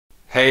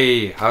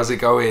Hey, how's it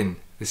going?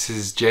 This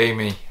is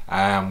Jamie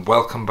and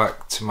welcome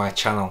back to my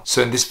channel.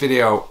 So in this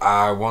video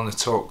I want to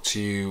talk to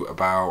you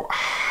about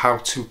how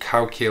to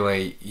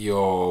calculate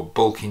your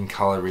bulking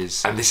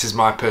calories, and this is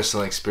my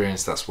personal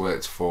experience that's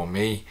worked for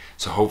me,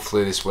 so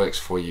hopefully this works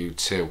for you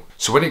too.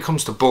 So when it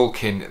comes to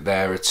bulking,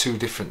 there are two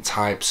different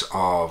types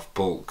of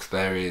bulk.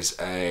 There is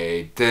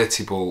a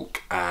dirty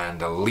bulk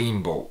and a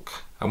lean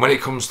bulk. And when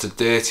it comes to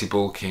dirty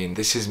bulking,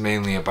 this is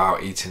mainly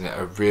about eating at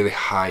a really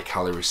high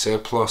calorie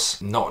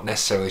surplus, not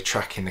necessarily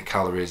tracking the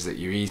calories that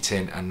you're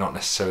eating and not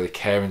necessarily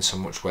caring so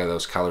much where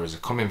those calories are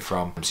coming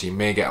from. So you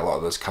may get a lot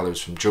of those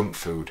calories from junk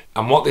food.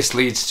 And what this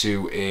leads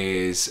to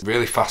is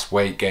really fast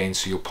weight gain,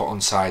 so you'll put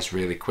on size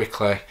really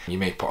quickly. You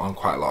may put on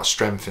quite a lot of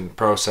strength in the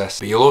process,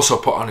 but you'll also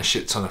put on a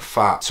shit ton of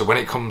fat. So when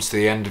it comes to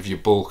the end of your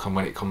bulk and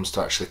when it comes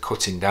to actually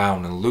cutting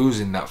down and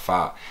losing that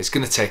fat, it's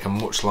going to take a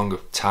much longer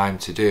time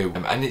to do.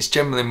 And it's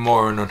generally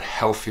more an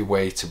unhealthy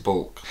way to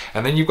bulk.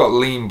 And then you've got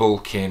lean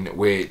bulking,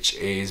 which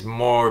is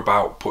more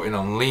about putting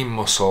on lean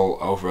muscle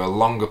over a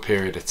longer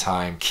period of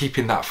time,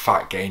 keeping that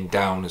fat gain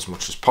down as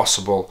much as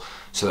possible,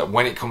 so that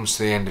when it comes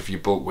to the end of your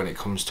bulk, when it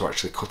comes to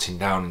actually cutting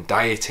down and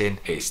dieting,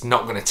 it's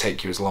not going to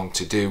take you as long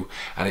to do,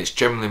 and it's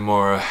generally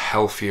more a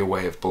healthier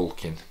way of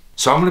bulking.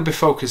 So I'm going to be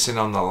focusing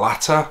on the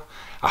latter.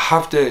 I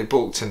have dirty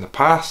bulked in the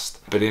past,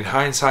 but in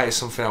hindsight it's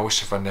something I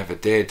wish if I never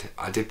did.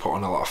 I did put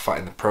on a lot of fat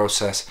in the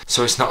process,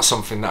 so it's not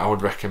something that I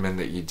would recommend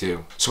that you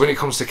do. So when it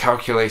comes to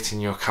calculating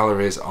your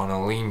calories on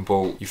a lean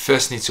bulk, you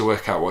first need to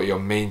work out what your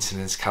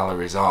maintenance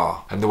calories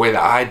are. And the way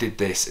that I did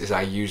this is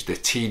I used the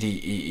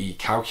TDEE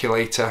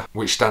calculator,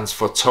 which stands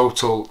for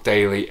Total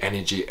Daily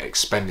Energy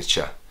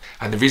Expenditure.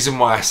 And the reason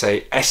why I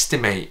say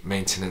estimate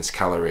maintenance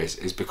calories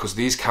is because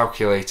these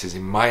calculators,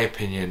 in my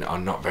opinion, are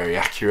not very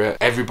accurate.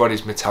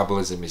 Everybody's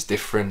metabolism is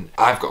different.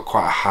 I've got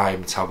quite a high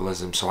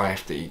metabolism, so I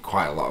have to eat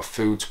quite a lot of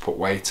food to put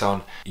weight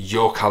on.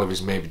 Your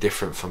calories may be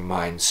different from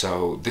mine,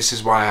 so this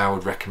is why I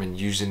would recommend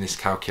using this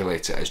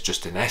calculator as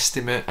just an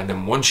estimate. And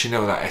then once you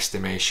know that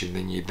estimation,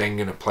 then you're then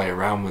going to play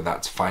around with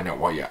that to find out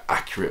what your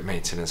accurate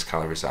maintenance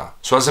calories are.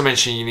 So as I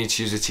mentioned, you need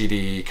to use a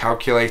TDEE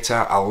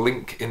calculator. I'll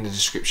link in the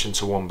description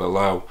to one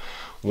below.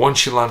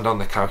 Once you land on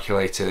the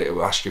calculator, it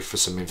will ask you for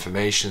some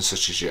information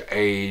such as your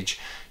age,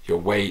 your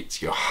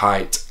weight, your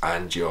height,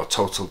 and your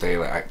total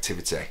daily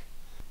activity.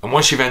 And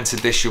once you've entered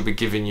this, you'll be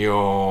given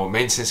your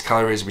maintenance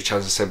calories, which,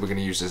 as I said, we're going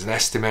to use as an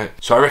estimate.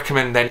 So I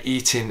recommend then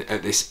eating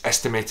at this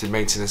estimated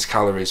maintenance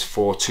calories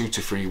for 2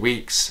 to 3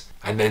 weeks,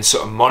 and then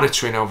sort of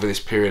monitoring over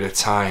this period of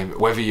time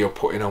whether you're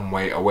putting on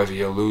weight or whether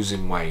you're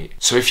losing weight.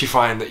 So if you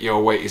find that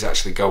your weight is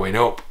actually going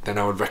up, then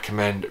I would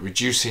recommend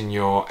reducing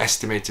your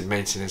estimated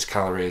maintenance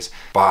calories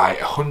by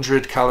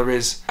 100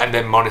 calories and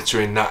then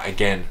monitoring that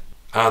again.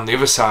 And on the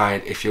other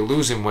side, if you're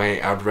losing weight,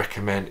 I would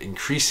recommend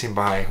increasing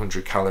by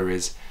 100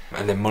 calories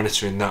and then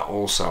monitoring that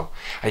also.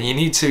 And you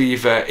need to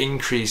either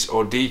increase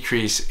or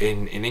decrease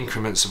in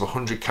increments of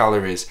 100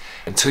 calories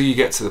until you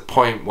get to the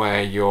point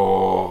where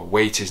your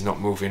weight is not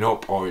moving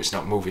up or it's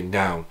not moving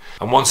down.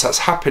 And once that's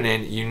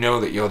happening, you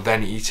know that you're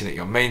then eating at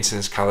your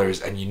maintenance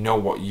calories and you know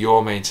what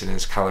your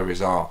maintenance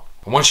calories are.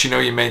 And once you know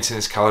your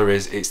maintenance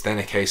calories, it's then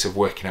a case of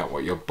working out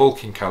what your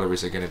bulking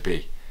calories are going to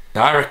be.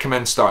 Now I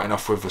recommend starting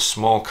off with a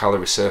small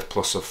calorie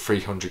surplus of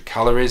 300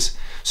 calories.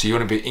 So you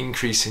want to be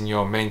increasing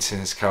your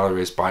maintenance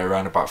calories by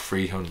around about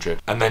 300.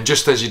 And then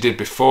just as you did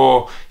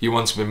before, you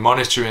want to be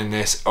monitoring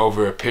this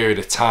over a period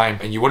of time,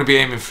 and you want to be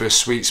aiming for a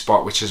sweet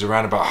spot, which is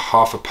around about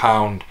half a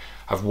pound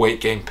of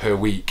weight gain per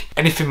week.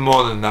 Anything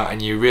more than that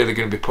and you're really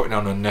going to be putting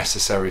on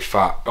unnecessary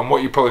fat. And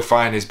what you probably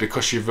find is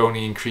because you've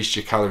only increased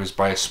your calories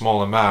by a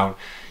small amount,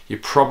 you're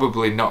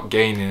probably not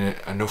gaining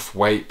enough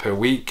weight per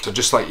week. So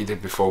just like you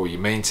did before with your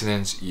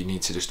maintenance, you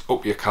need to just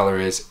up your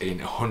calories in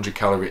 100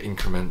 calorie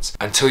increments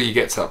until you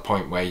get to that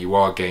point where you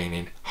are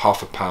gaining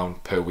half a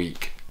pound per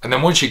week. And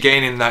then once you're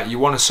gaining that, you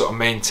want to sort of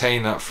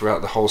maintain that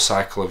throughout the whole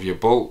cycle of your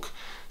bulk.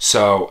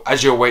 So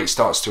as your weight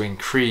starts to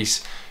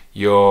increase,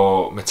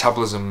 your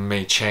metabolism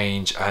may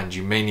change and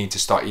you may need to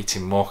start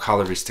eating more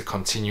calories to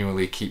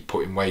continually keep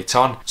putting weight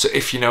on. So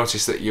if you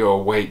notice that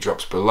your weight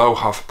drops below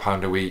half a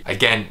pound a week,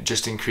 again,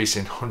 just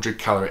increasing 100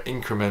 calorie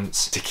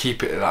increments to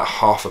keep it at that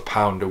half a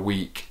pound a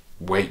week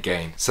weight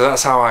gain. So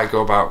that's how I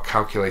go about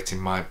calculating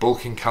my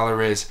bulking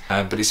calories.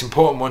 But it's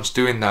important once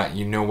doing that,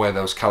 you know where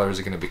those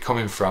calories are going to be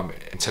coming from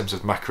in terms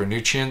of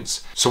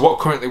macronutrients. So what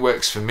currently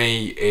works for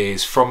me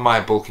is from my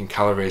bulking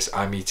calories,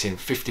 I'm eating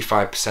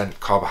 55%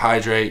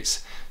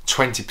 carbohydrates,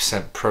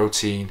 20%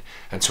 protein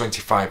and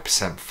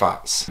 25%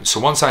 fats. So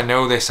once I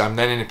know this, I'm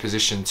then in a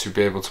position to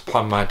be able to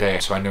plan my day,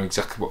 so I know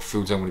exactly what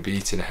foods I'm going to be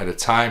eating ahead of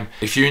time.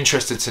 If you're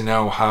interested to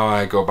know how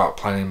I go about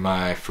planning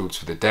my foods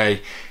for the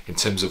day in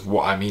terms of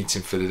what I'm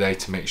eating for the day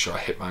to make sure I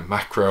hit my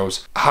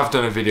macros, I have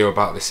done a video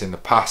about this in the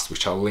past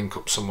which I'll link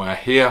up somewhere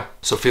here,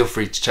 so feel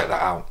free to check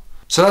that out.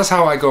 So that's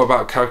how I go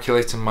about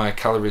calculating my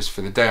calories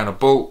for the day on a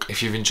bulk.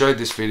 If you've enjoyed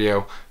this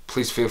video,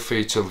 please feel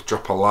free to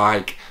drop a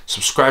like,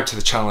 subscribe to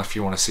the channel if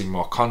you want to see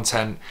more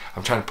content.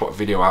 I'm trying to put a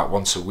video out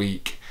once a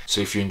week, so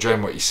if you're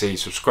enjoying what you see,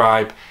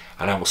 subscribe,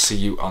 and I will see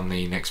you on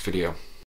the next video.